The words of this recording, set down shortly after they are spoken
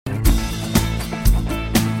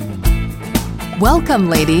Welcome,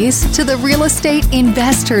 ladies, to the Real Estate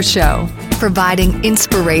Investor Show, providing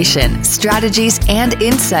inspiration, strategies, and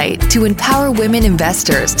insight to empower women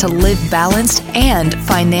investors to live balanced and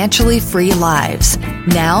financially free lives.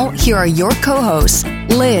 Now, here are your co-hosts,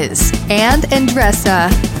 Liz and Andresa.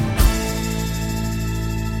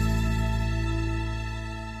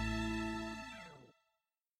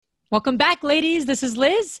 Welcome back, ladies. This is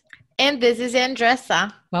Liz. And this is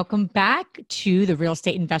Andresa. Welcome back to the Real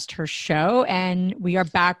Estate Investor Show. And we are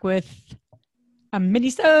back with a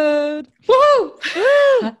MINISODE. Woo!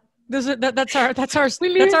 That's our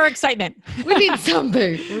excitement. We need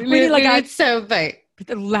something. We need something.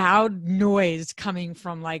 The loud noise coming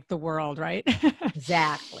from like the world, right?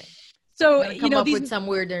 Exactly. So come up with some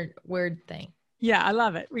weird thing. Yeah, I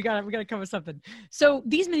love it. We gotta come with something. So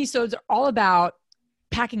these MINISODEs are all about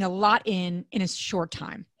packing a lot in a short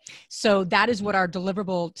time. So that is what our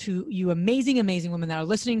deliverable to you amazing, amazing women that are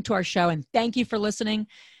listening to our show. And thank you for listening.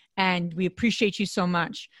 And we appreciate you so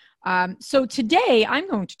much. So today I'm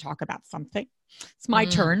going to talk about something. It's my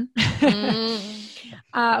turn.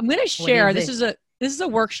 I'm going to share, this is a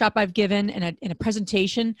workshop I've given in a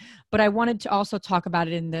presentation, but I wanted to also talk about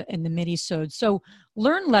it in the MINISODE. So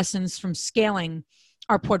learn lessons from scaling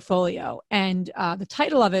our portfolio. And the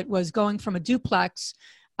title of it was Going from a Duplex,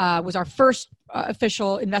 was our first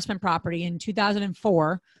official investment property in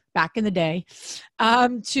 2004, back in the day,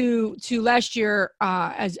 to last year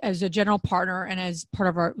as a general partner and as part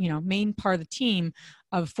of our main part of the team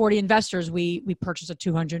of 40 investors, we purchased a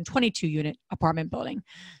 222 unit apartment building.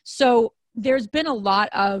 So there's been a lot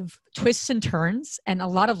of twists and turns and a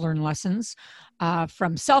lot of learned lessons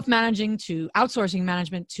from self-managing to outsourcing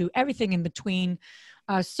management to everything in between.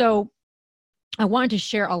 So I wanted to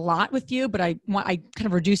share a lot with you, but I kind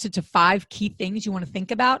of reduced it to 5 key things you want to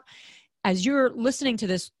think about as you're listening to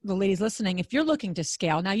this. The ladies listening, if you're looking to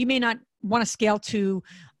scale, now you may not want to scale to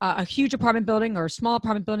a huge apartment building or a small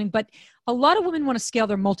apartment building, but a lot of women want to scale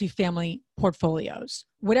their multifamily portfolios.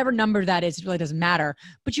 Whatever number that is, it really doesn't matter,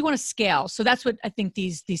 but you want to scale. So that's what I think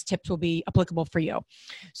these tips will be applicable for you.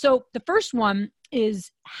 So the first one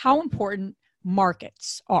is how important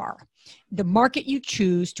markets are, the market you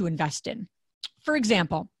choose to invest in. For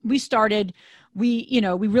example, we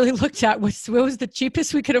really looked at what was the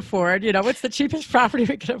cheapest we could afford, what's the cheapest property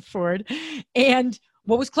we could afford, and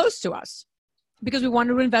what was close to us, because we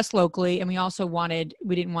wanted to invest locally, and we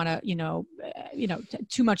didn't want to,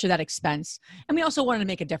 too much of that expense, and we also wanted to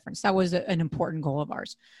make a difference. That was an important goal of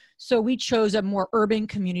ours. So we chose a more urban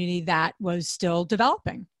community that was still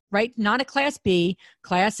developing, right? Not a Class B,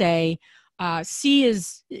 Class A. C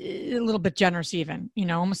is a little bit generous even,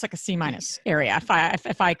 almost like a C- area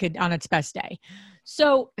if I could on its best day.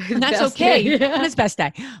 So that's okay on its best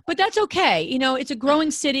day, but that's okay. It's a growing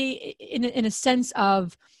city in a sense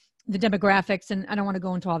of the demographics, and I don't want to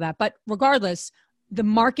go into all that, but regardless, the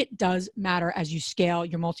market does matter as you scale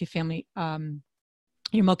your multifamily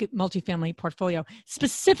portfolio.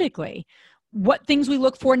 Specifically, what things we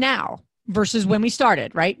look for now versus when we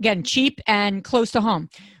started, right? Again, cheap and close to home.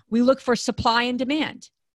 We look for supply and demand.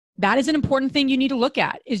 That is an important thing you need to look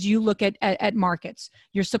at, is you look at markets,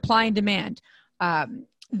 your supply and demand, your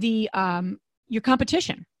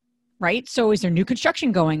competition, right? So is there new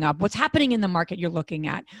construction going up? What's happening in the market you're looking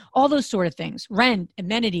at? All those sort of things, rent,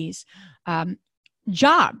 amenities,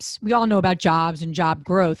 jobs. We all know about jobs and job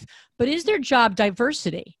growth, but is there job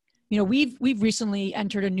diversity? We've recently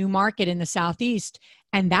entered a new market in the Southeast,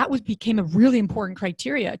 and that became a really important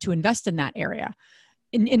criteria to invest in that area.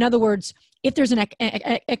 In other words, if there's an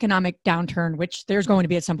economic downturn, which there's going to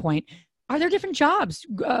be at some point, are there different jobs,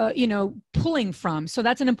 pulling from? So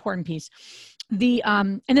that's an important piece.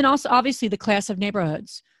 And then also obviously the class of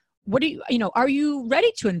neighborhoods. Are you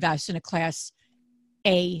ready to invest in a class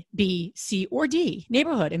A, B, C, or D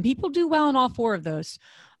neighborhood? And people do well in all 4 of those.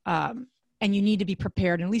 And you need to be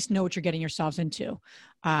prepared and at least know what you're getting yourselves into.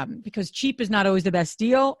 Because cheap is not always the best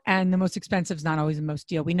deal, and the most expensive is not always the most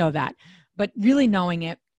deal. We know that. But really knowing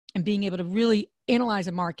it and being able to really analyze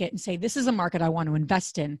a market and say, this is a market I want to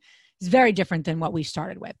invest in, is very different than what we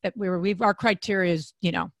started with. That our criteria is,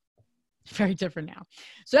 very different now.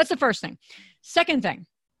 So that's the first thing. Second thing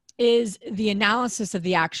is the analysis of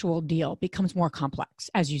the actual deal becomes more complex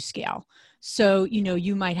as you scale. So,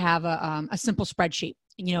 you might have a simple spreadsheet,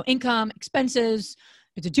 income, expenses.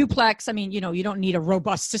 It's a duplex. I mean, you don't need a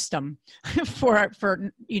robust system for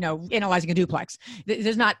analyzing a duplex.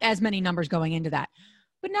 There's not as many numbers going into that.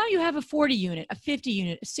 But now you have a 40 unit, a 50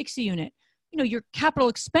 unit, a 60 unit. Your capital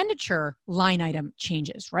expenditure line item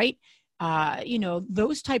changes, right?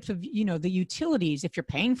 Those types of, the utilities, if you're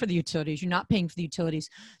paying for the utilities, you're not paying for the utilities,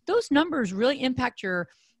 those numbers really impact your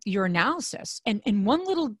your analysis. And one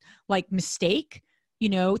little like mistake,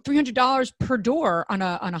 $300 per door on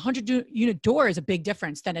a 100 unit door is a big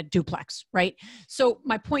difference than a duplex, right? So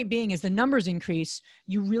my point being is the numbers increase.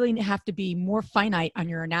 You really have to be more finite on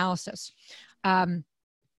your analysis.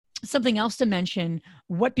 Something else to mention,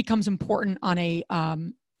 what becomes important on a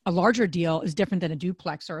larger deal is different than a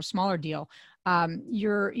duplex or a smaller deal.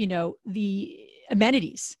 The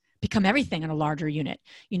amenities become everything in a larger unit.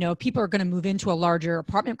 People are going to move into a larger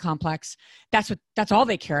apartment complex. That's all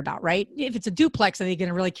they care about, right? If it's a duplex, are they going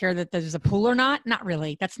to really care that there's a pool or not? Not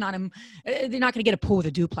really. They're not going to get a pool with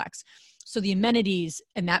a duplex. So the amenities,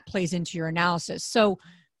 and that plays into your analysis. So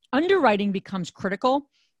underwriting becomes critical.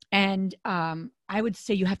 And I would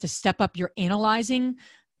say you have to step up your analyzing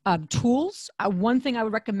tools. One thing I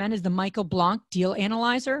would recommend is the Michael Blanc Deal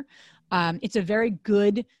Analyzer. It's a very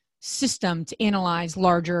good system to analyze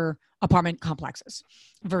larger apartment complexes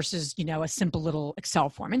versus, a simple little Excel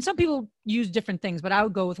form. And some people use different things, but I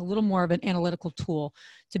would go with a little more of an analytical tool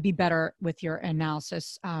to be better with your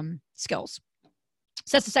analysis skills.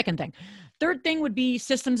 So that's the second thing. Third thing would be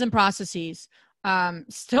systems and processes.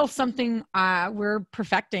 Still something we're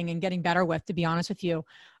perfecting and getting better with, to be honest with you.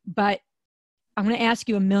 But I'm going to ask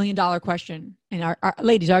you $1 million question. And our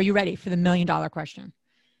ladies, are you ready for the $1 million question?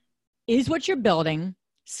 Is what you're building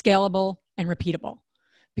scalable and repeatable?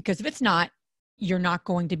 Because if it's not, you're not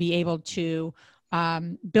going to be able to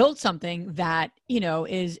build something that,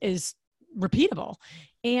 is repeatable.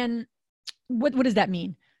 And what does that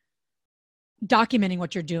mean? Documenting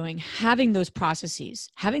what you're doing, having those processes,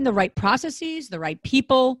 having the right processes, the right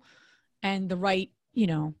people, and the right,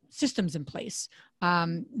 systems in place.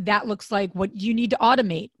 That looks like what you need to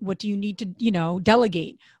automate. What do you need to,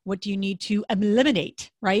 delegate? What do you need to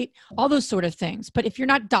eliminate, right? All those sort of things. But if you're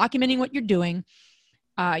not documenting what you're doing,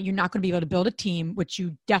 you're not going to be able to build a team, which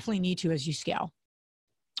you definitely need to as you scale.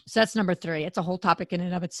 So that's number 3. It's a whole topic in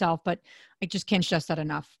and of itself, but I just can't stress that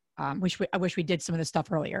enough. I wish we did some of this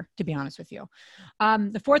stuff earlier, to be honest with you.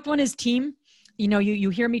 The fourth one is team. You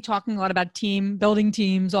hear me talking a lot about team, building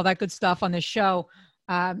teams, all that good stuff on this show.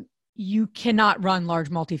 You cannot run large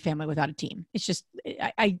multifamily without a team. It's just,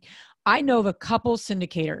 I know of a couple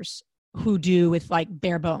syndicators who do with like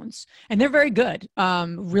bare bones, and they're very good,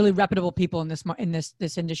 really reputable people in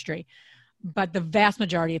this industry. But the vast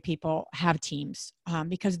majority of people have teams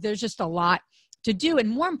because there's just a lot to do. And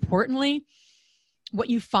more importantly, what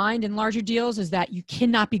you find in larger deals is that you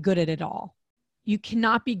cannot be good at it all. You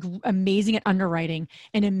cannot be amazing at underwriting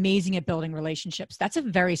and amazing at building relationships. That's a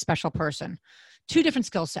very special person. 2 different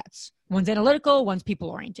skill sets. One's analytical, one's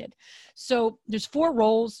people-oriented. So there's 4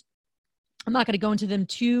 roles. I'm not going to go into them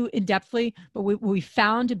too in-depthly, but what we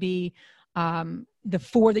found to be the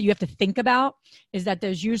 4 that you have to think about is that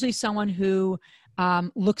there's usually someone who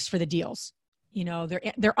looks for the deals.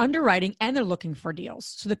 They're underwriting and they're looking for deals.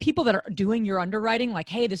 So the people that are doing your underwriting, like,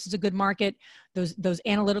 hey, this is a good market, those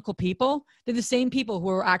analytical people, they're the same people who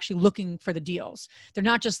are actually looking for the deals. They're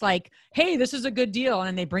not just like, hey, this is a good deal, and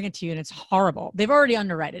then they bring it to you and it's horrible. They've already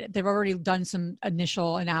underwritten it. They've already done some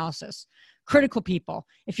initial analysis. Critical people.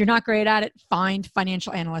 If you're not great at it, find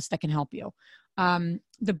financial analysts that can help you.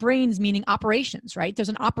 The brains, meaning operations, right? There's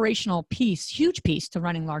an operational piece, huge piece to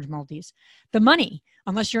running large multis. The money,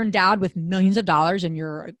 unless you're endowed with millions of dollars and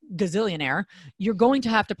you're a gazillionaire, you're going to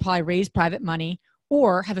have to probably raise private money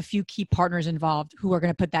or have a few key partners involved who are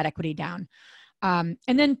going to put that equity down. And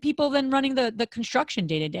then people then running the construction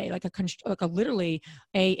day to day, like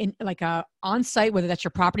a on-site, whether that's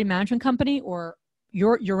your property management company or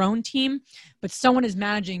your own team, but someone is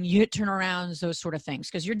managing unit turnarounds, those sort of things.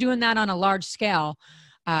 Because you're doing that on a large scale,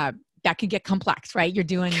 that can get complex, right? You're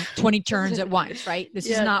doing 20 turns at once, right? This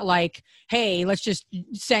is not like, hey, let's just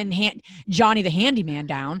send Johnny the handyman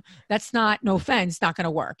down. That's not, no offense, not going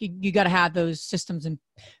to work. You got to have those systems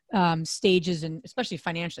and stages, and especially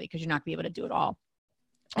financially, because you're not going to be able to do it all.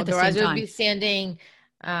 Otherwise, it would be sending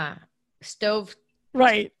stove.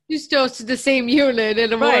 Right. 2 stoves to the same unit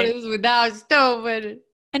in the mornings without stove, and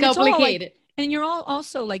complicated. And you're all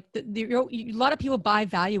also like a lot of people buy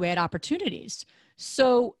value add opportunities.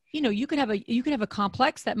 So, you could have a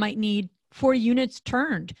complex that might need 4 units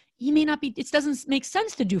turned. You may not be, it doesn't make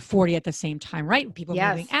sense to do 40 at the same time, right? People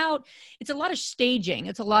moving out. It's a lot of staging.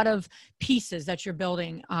 It's a lot of pieces that you're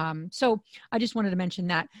building. So I just wanted to mention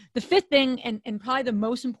that. The 5th thing, and probably the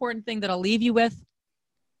most important thing that I'll leave you with,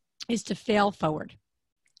 is to fail forward.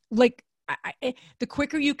 Like, the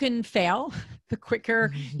quicker you can fail, the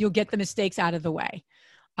quicker you'll get the mistakes out of the way.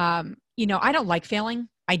 I don't like failing.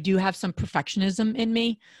 I do have some perfectionism in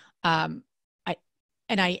me. And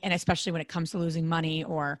especially when it comes to losing money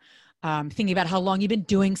or thinking about how long you've been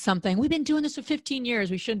doing something. We've been doing this for 15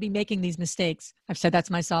 years. We shouldn't be making these mistakes. I've said that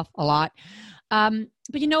to myself a lot. But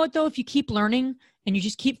you know what, though? If you keep learning and you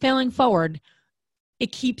just keep failing forward,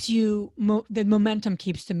 it keeps you, the momentum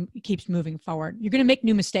keeps moving forward. You're going to make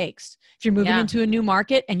new mistakes. If you're moving into a new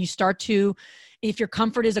market and you start to, if your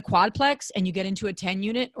comfort is a quadplex and you get into a 10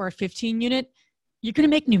 unit or a 15 unit, you're going to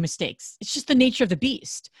make new mistakes. It's just the nature of the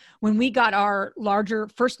beast. When we got our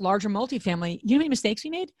first larger multifamily, you know how many mistakes we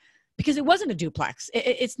made? Because it wasn't a duplex.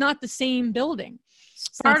 It's not the same building.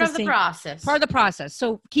 Part of the process. Part of the process.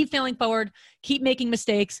 So keep failing forward, keep making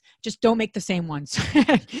mistakes, just don't make the same ones.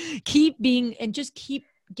 Keep getting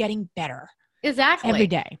better. Exactly. Every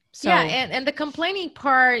day. So, yeah. And the complaining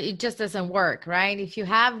part, it just doesn't work, right? If you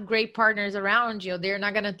have great partners around you, they're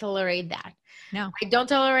not going to tolerate that. No, I don't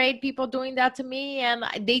tolerate people doing that to me. And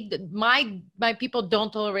my people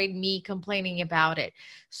don't tolerate me complaining about it.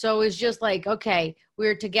 So it's just like, okay,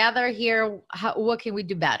 we're together here. What can we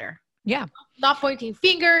do better? Yeah. Not pointing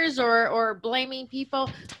fingers or blaming people.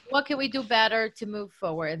 What can we do better to move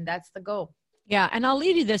forward? And that's the goal. Yeah. And I'll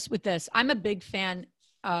leave you with this. I'm a big fan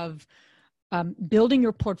of building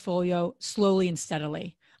your portfolio slowly and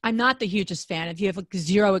steadily. I'm not the hugest fan. If you have like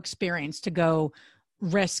zero experience to go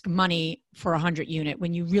risk money for 100 unit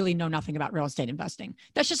when you really know nothing about real estate investing,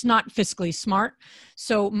 that's just not fiscally smart.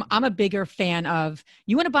 So I'm a bigger fan of,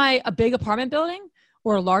 you want to buy a big apartment building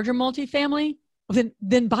or a larger multifamily,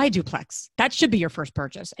 then buy a duplex. That should be your first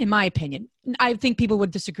purchase, in my opinion. I think people would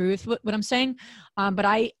disagree with what I'm saying, but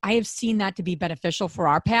I have seen that to be beneficial for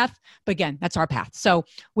our path. But again, that's our path. So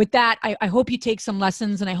with that, I hope you take some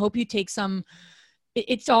lessons, and I hope you take some,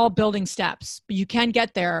 it's all building steps. You can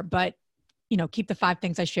get there, but keep the 5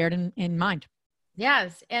 things I shared in mind.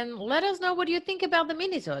 Yes. And let us know what you think about the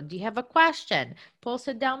minisode. Do you have a question? Post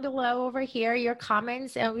it down below over here, your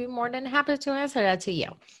comments, and we'll be more than happy to answer that to you.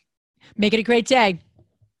 Make it a great day.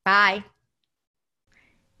 Bye.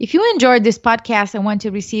 If you enjoyed this podcast and want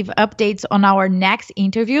to receive updates on our next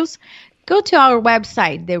interviews, go to our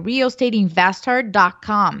website,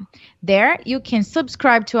 therealestateinvestor.com. There, you can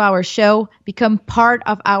subscribe to our show, become part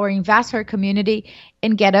of our investor community,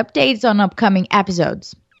 and get updates on upcoming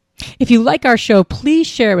episodes. If you like our show, please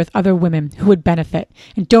share it with other women who would benefit.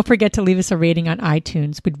 And don't forget to leave us a rating on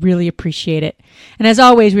iTunes. We'd really appreciate it. And as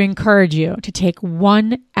always, we encourage you to take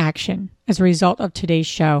one action as a result of today's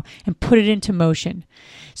show and put it into motion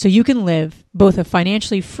so you can live both a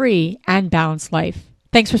financially free and balanced life.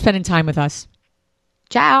 Thanks for spending time with us.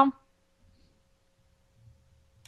 Ciao.